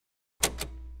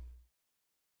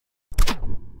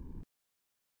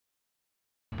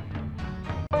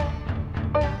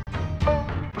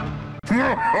You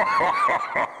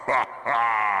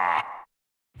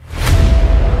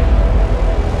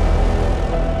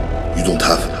don't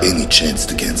have any chance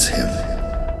against him.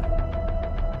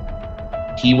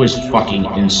 He was fucking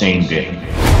insane big.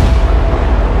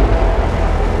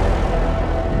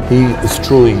 He is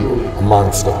truly a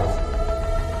monster.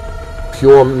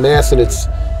 Pure mass in its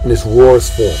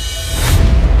rawest form.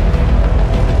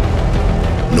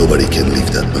 Nobody can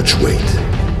lift that much weight.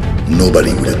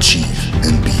 Nobody will achieve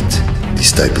and beat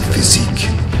this type of physique.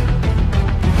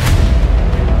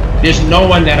 There's no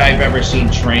one that I've ever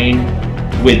seen train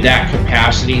with that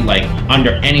capacity, like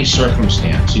under any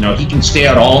circumstance. You know, he can stay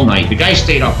out all night. The guy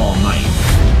stayed up all night.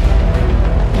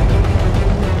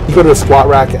 You go to the squat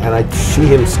rack and I see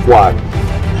him squat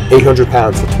 800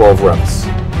 pounds for 12 reps.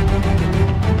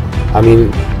 I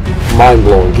mean,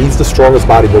 mind-blowing. He's the strongest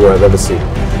bodybuilder I've ever seen.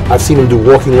 I've seen him do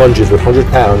walking lunges with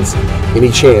 100 pounds in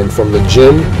each hand from the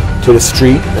gym to the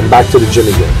street and back to the gym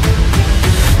again.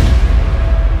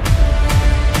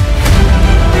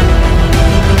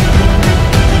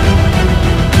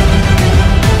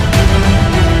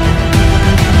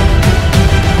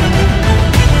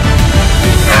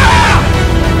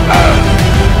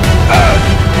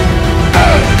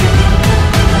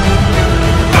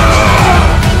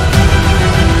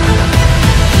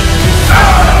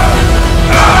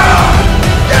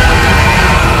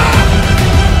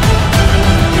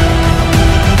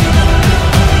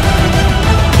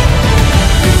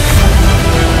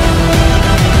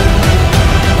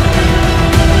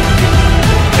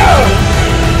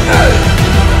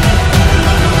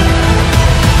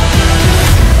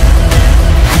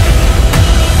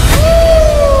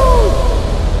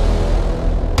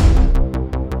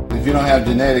 If you don't have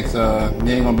genetics, you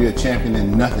ain't gonna be a champion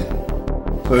in nothing.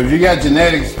 So if you got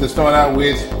genetics to start out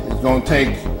with, it's gonna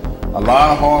take a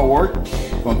lot of hard work.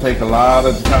 It's gonna take a lot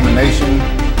of determination.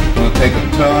 It's gonna take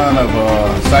a ton of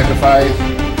sacrifice.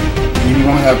 You're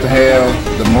gonna have to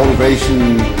have the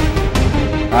motivation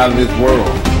out of this world.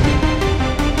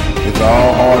 It's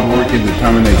all hard work and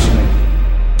determination.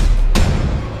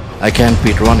 I can't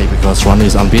beat Ronnie because Ronnie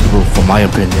is unbeatable, for my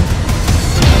opinion.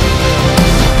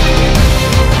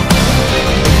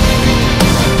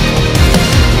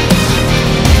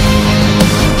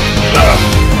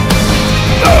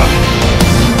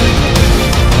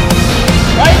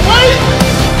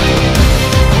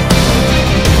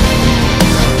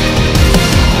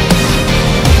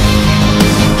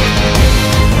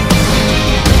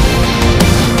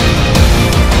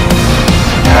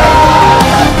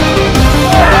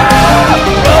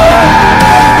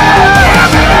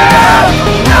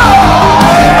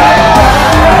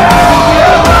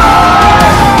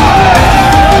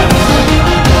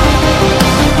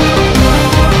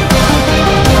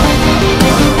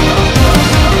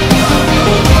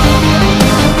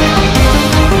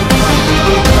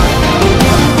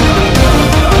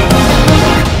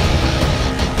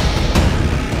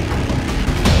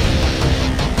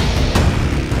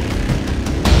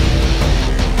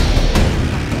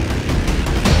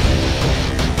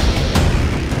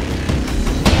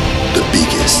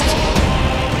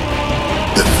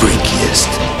 The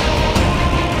freakiest,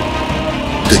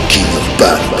 the king of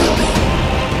bodybuilding.